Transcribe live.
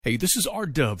Hey, this is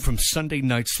R-Dub from Sunday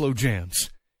Night Slow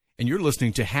Jams, and you're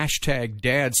listening to hashtag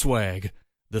Dad Swag,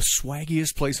 the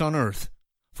swaggiest place on earth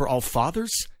for all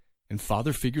fathers and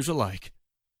father figures alike.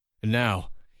 And now,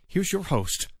 here's your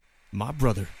host, my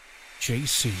brother,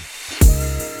 JC.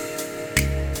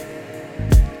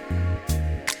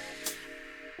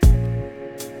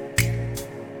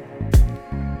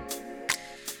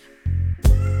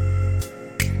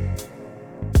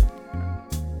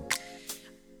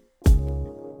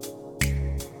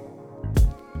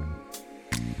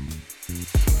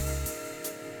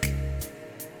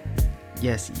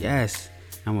 Yes,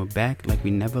 and we're back like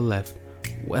we never left.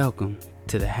 Welcome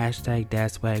to the hashtag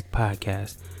Dad Swag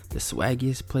podcast, the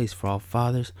swaggiest place for all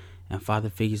fathers and father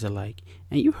figures alike.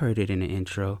 And you heard it in the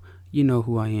intro. You know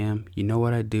who I am, you know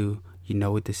what I do, you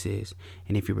know what this is.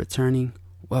 And if you're returning,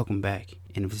 welcome back.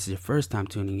 And if this is your first time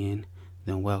tuning in,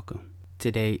 then welcome.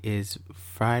 Today is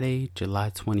Friday, July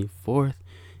 24th,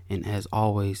 and as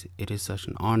always, it is such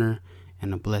an honor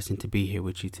and a blessing to be here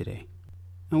with you today.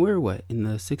 And we're in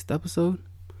the 6th episode?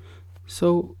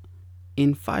 So,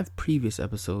 in 5 previous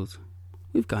episodes,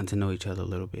 we've gotten to know each other a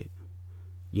little bit.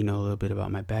 You know a little bit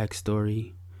about my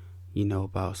backstory. You know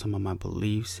about some of my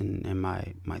beliefs and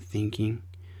my thinking.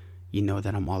 You know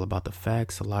that I'm all about the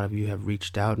facts. A lot of you have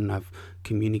reached out and I've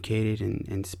communicated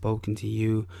and spoken to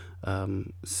you.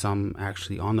 Some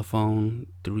actually on the phone,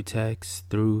 through text,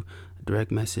 through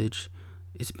direct message.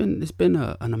 It's been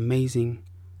an amazing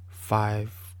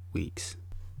 5 weeks.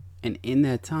 And in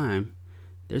that time,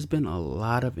 there's been a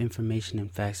lot of information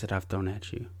and facts that I've thrown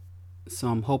at you. So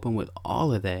I'm hoping with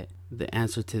all of that, the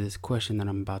answer to this question that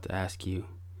I'm about to ask you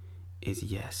is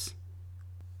yes.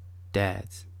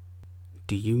 Dads,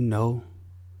 do you know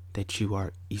that you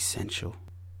are essential?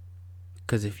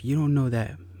 Because if you don't know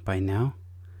that by now,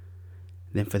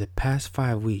 then for the past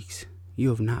 5 weeks, you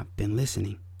have not been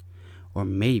listening. Or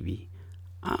maybe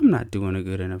I'm not doing a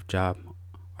good enough job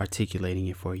articulating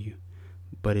it for you.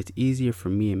 But it's easier for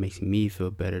me, it makes me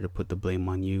feel better to put the blame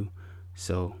on you,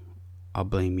 so I'll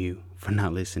blame you for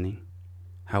not listening.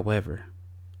 However,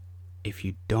 if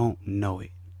you don't know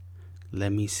it,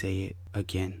 let me say it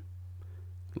again.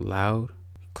 Loud,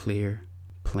 clear,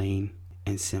 plain,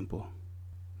 and simple.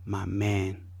 My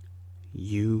man,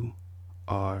 you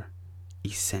are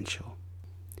essential.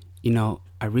 You know,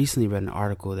 I recently read an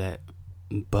article that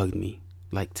bugged me,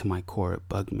 like to my core, it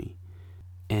bugged me.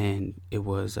 And it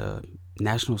was a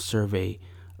national survey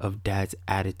of dads'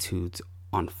 attitudes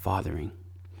on fathering.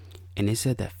 And it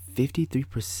said that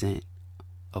 53%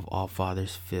 of all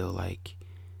fathers feel like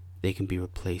they can be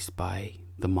replaced by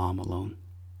the mom alone.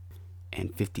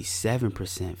 And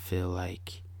 57% feel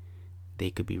like they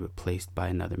could be replaced by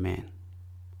another man.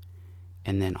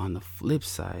 And then on the flip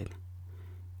side,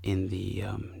 in the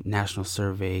national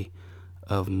survey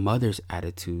of mothers'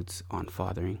 attitudes on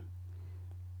fathering,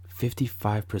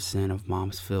 55% of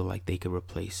moms feel like they could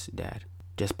replace dad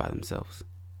just by themselves.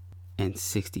 And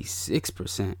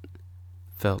 66%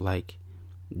 felt like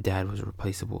dad was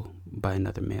replaceable by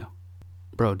another male.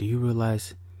 Bro, do you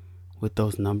realize with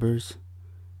those numbers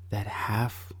that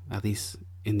half, at least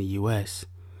in the US,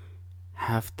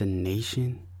 half the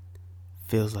nation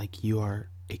feels like you are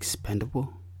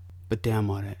expendable? But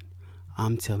damn all that,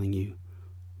 I'm telling you,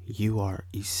 you are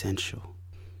essential.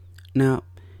 Now,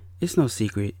 it's no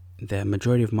secret that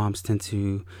majority of moms tend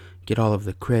to get all of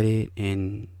the credit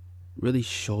and really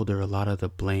shoulder a lot of the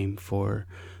blame for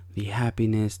the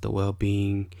happiness, the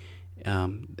well-being,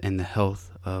 and the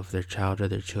health of their child or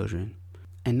their children.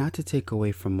 And not to take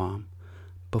away from mom,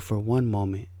 but for one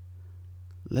moment,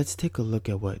 let's take a look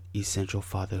at what essential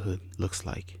fatherhood looks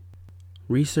like.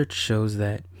 Research shows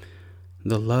that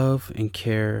the love and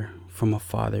care from a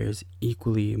father is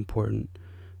equally important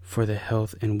for the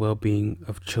health and well-being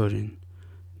of children,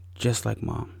 just like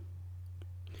mom.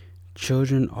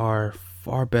 Children are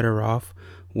far better off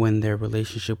when their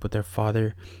relationship with their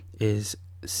father is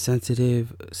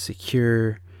sensitive,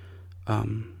 secure,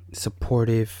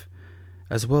 supportive,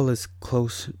 as well as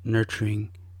close, nurturing,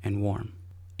 and warm.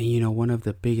 And you know, one of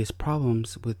the biggest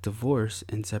problems with divorce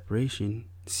and separation,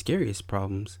 scariest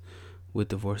problems with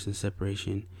divorce and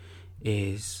separation,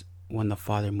 is when the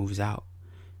father moves out.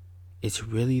 It's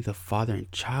really the father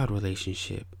and child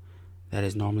relationship that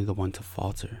is normally the one to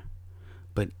falter.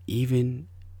 But even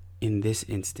in this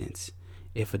instance,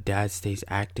 if a dad stays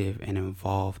active and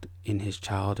involved in his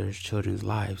child or his children's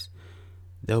lives,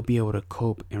 they'll be able to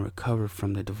cope and recover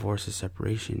from the divorce or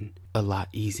separation a lot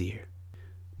easier.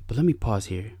 But let me pause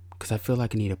here, because I feel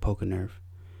like I need to poke a nerve.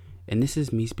 And this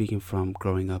is me speaking from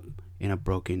growing up in a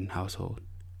broken household.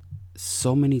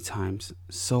 So many times,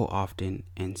 so often,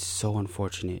 and so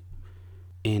unfortunate,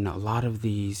 in a lot of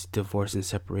these divorce and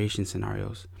separation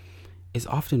scenarios is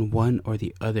often one or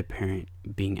the other parent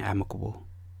being amicable,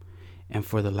 and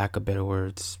for the lack of better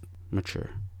words,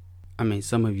 mature. I mean,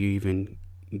 some of you even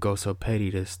go so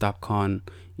petty to stop calling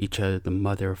each other the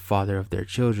mother or father of their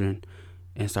children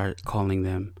and start calling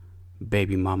them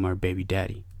baby mama or baby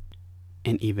daddy.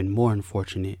 And even more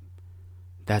unfortunate,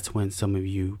 that's when some of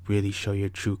you really show your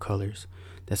true colors.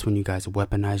 That's when you guys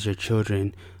weaponize your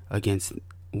children against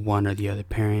one or the other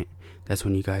parent. That's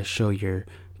when you guys show your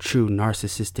true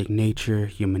narcissistic nature,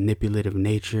 your manipulative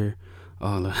nature.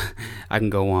 Oh, I can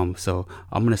go on. So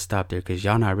I'm going to stop there because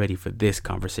y'all not ready for this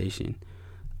conversation.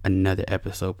 Another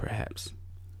episode, perhaps.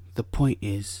 The point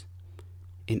is,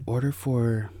 in order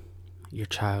for your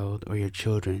child or your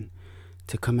children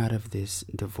to come out of this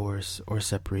divorce or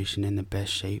separation in the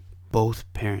best shape,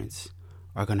 both parents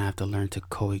are going to have to learn to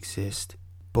coexist.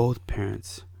 Both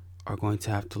parents are going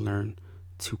to have to learn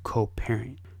to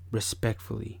co-parent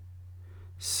respectfully,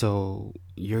 so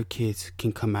your kids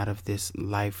can come out of this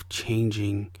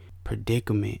life-changing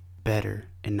predicament better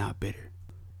and not bitter.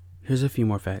 Here's a few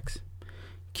more facts.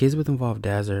 Kids with involved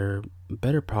dads are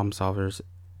better problem solvers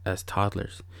as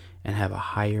toddlers and have a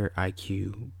higher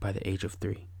IQ by the age of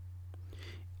 3.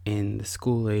 In the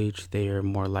school age, they are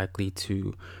more likely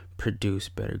to produce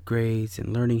better grades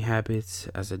and learning habits.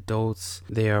 As adults,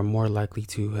 they are more likely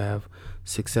to have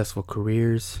successful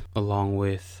careers, along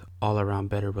with all-around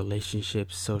better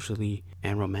relationships socially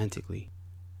and romantically.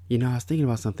 You know, I was thinking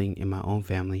about something in my own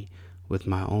family with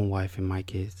my own wife and my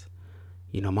kids.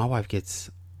 You know, my wife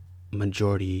gets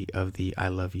majority of the I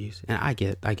love yous, and I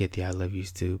get the I love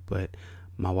yous too, but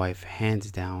my wife,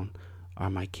 hands down, are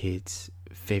my kids'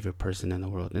 favorite person in the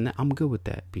world, and I'm good with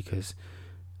that because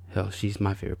hell, she's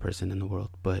my favorite person in the world.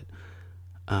 But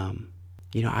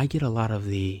you know, I get a lot of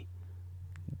the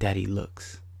daddy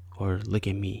looks, or look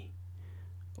at me,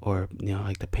 or, you know,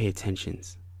 like the pay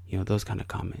attentions, you know, those kind of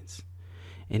comments.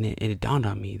 And it dawned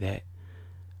on me that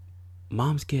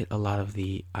moms get a lot of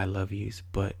the I love yous,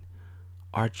 but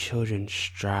our children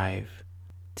strive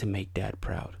to make dad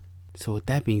proud. So with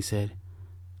that being said,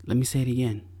 let me say it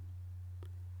again.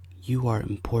 You are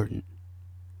important.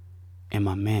 And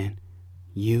my man,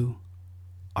 you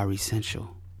are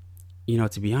essential. You know,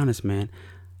 to be honest, man,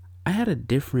 I had a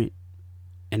different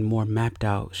and more mapped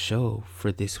out show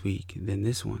for this week than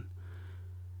this one.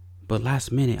 But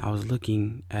last minute, I was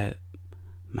looking at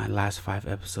my last 5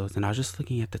 episodes, and I was just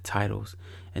looking at the titles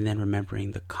and then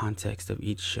remembering the context of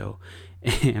each show.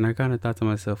 And I kind of thought to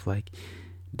myself, like,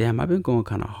 damn, I've been going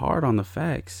kind of hard on the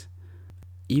facts.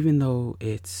 Even though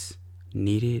it's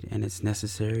needed and it's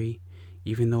necessary,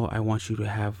 even though I want you to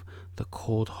have the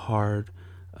cold, hard,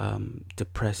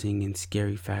 depressing and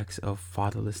scary facts of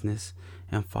fatherlessness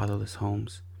and fatherless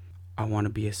homes, I want to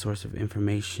be a source of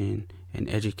information and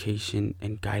education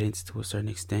and guidance to a certain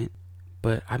extent.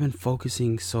 But I've been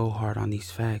focusing so hard on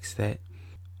these facts that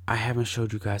I haven't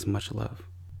showed you guys much love.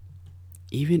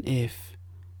 Even if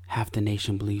half the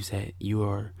nation believes that you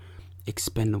are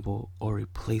expendable or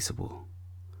replaceable,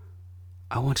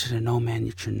 I want you to know, man,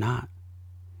 that you're not.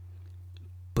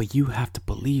 But you have to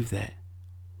believe that.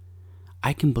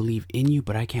 I can believe in you,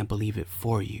 but I can't believe it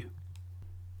for you.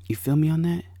 You feel me on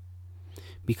that?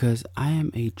 Because I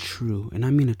am a true, and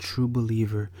I mean a true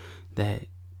believer that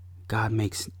God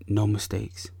makes no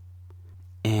mistakes.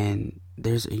 And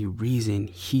there's a reason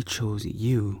He chose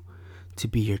you to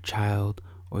be your child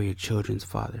or your children's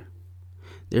father.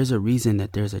 There's a reason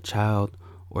that there's a child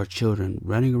or children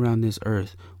running around this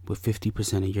earth with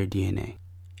 50% of your DNA.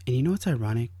 And you know what's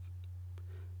ironic?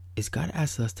 Is God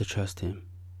asks us to trust Him.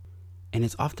 And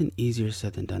it's often easier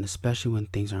said than done, especially when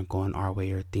things aren't going our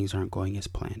way or things aren't going as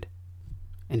planned.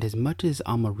 And as much as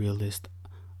I'm a realist,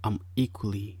 I'm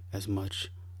equally as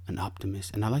much an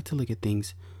optimist. And I like to look at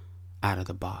things out of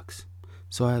the box.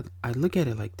 So I look at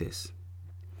it like this.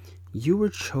 You were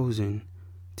chosen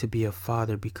to be a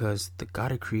father because the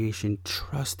God of creation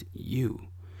trusts you.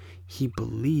 He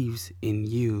believes in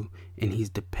you, and He's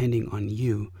depending on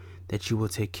you that you will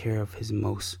take care of His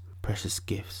most precious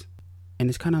gifts. And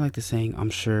it's kind of like the saying,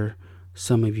 I'm sure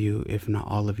some of you, if not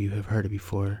all of you, have heard it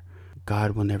before: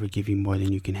 God will never give you more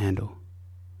than you can handle.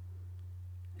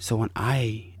 So when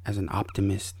I, as an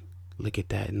optimist, look at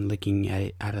that and looking at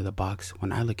it out of the box,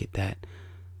 when I look at that,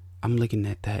 I'm looking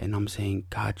at that and I'm saying,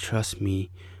 God trusts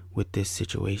me with this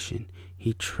situation.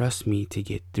 He trusts me to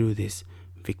get through this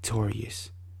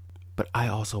victorious. But I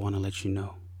also want to let you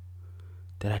know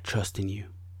that I trust in you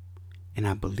and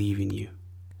I believe in you.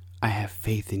 I have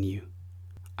faith in you.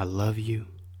 I love you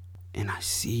and I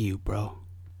see you, bro.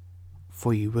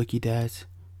 For you rookie dads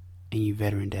and you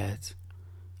veteran dads,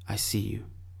 I see you.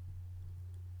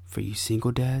 For you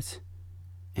single dads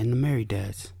and the married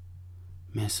dads,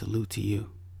 man, salute to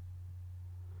you.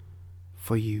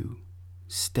 For you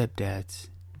stepdads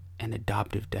and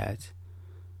adoptive dads,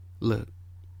 look,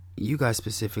 you guys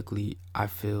specifically, I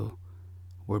feel,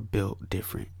 were built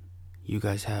different. You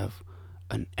guys have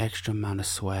an extra amount of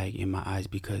swag in my eyes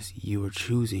because you are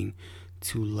choosing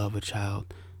to love a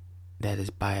child that is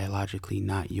biologically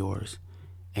not yours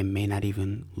and may not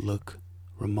even look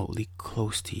remotely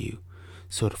close to you.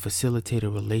 So to facilitate a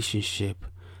relationship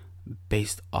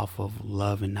based off of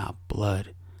love and not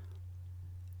blood,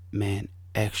 man,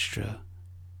 extra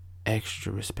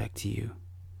respect to you.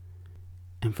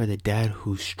 And for the dad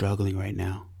who's struggling right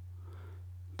now,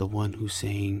 the one who's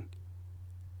saying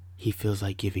he feels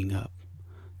like giving up,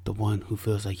 the one who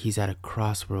feels like he's at a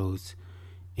crossroads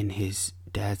in his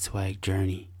dad swag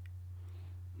journey,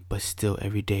 but still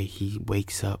every day he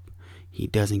wakes up, he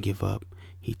doesn't give up,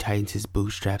 he tightens his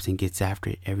bootstraps and gets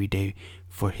after it every day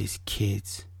for his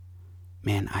kids.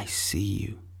 Man, I see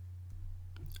you.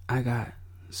 I got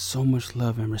so much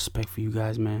love and respect for you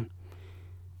guys, man.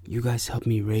 You guys helped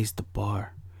me raise the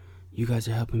bar. You guys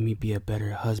are helping me be a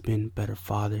better husband, better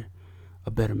father, a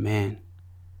better man.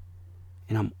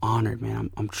 And I'm honored,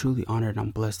 man. I'm truly honored. I'm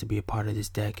blessed to be a part of this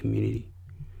dad community.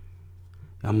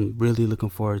 I'm really looking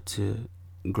forward to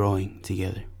growing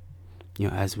together. You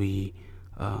know, as we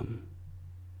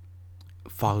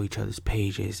follow each other's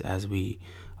pages, as we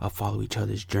follow each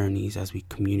other's journeys, as we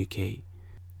communicate.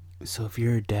 So if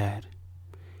you're a dad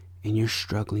and you're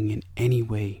struggling in any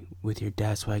way with your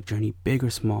dad swag journey, big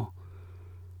or small,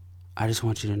 I just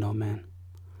want you to know, man,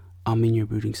 I'm in your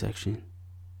rooting section.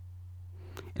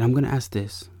 And I'm going to ask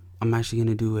this. I'm actually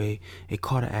going to do a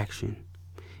call to action.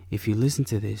 If you listen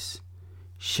to this,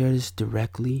 share this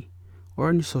directly or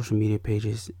on your social media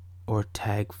pages, or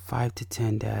tag 5 to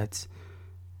 10 dads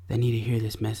that need to hear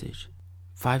this message.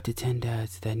 5 to 10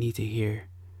 dads that need to hear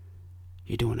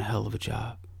you're doing a hell of a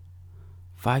job.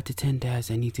 5 to 10 dads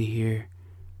that need to hear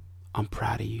I'm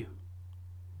proud of you.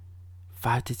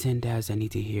 5 to 10 dads that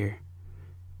need to hear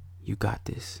you got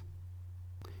this.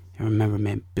 And remember,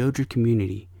 man, build your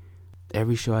community.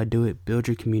 Every show I do it, build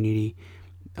your community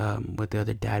with the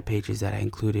other dad pages that I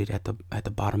included at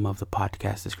the bottom of the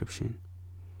podcast description.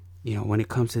 You know, when it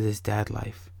comes to this dad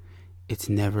life, it's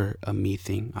never a me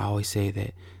thing. I always say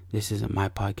that this isn't my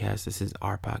podcast, this is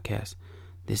our podcast.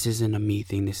 This isn't a me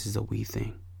thing, this is a we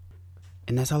thing.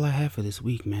 And that's all I have for this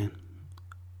week, man.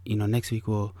 You know, next week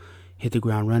we'll hit the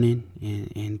ground running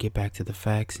and get back to the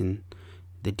facts and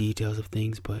the details of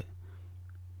things. But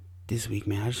this week,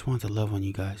 man, I just want to love on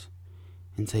you guys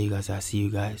and tell you guys I see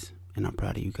you guys and I'm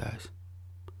proud of you guys.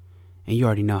 And you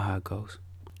already know how it goes.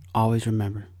 Always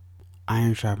remember,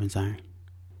 iron sharpens iron.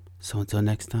 So until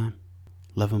next time,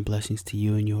 love and blessings to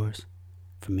you and yours,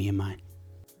 from me and mine.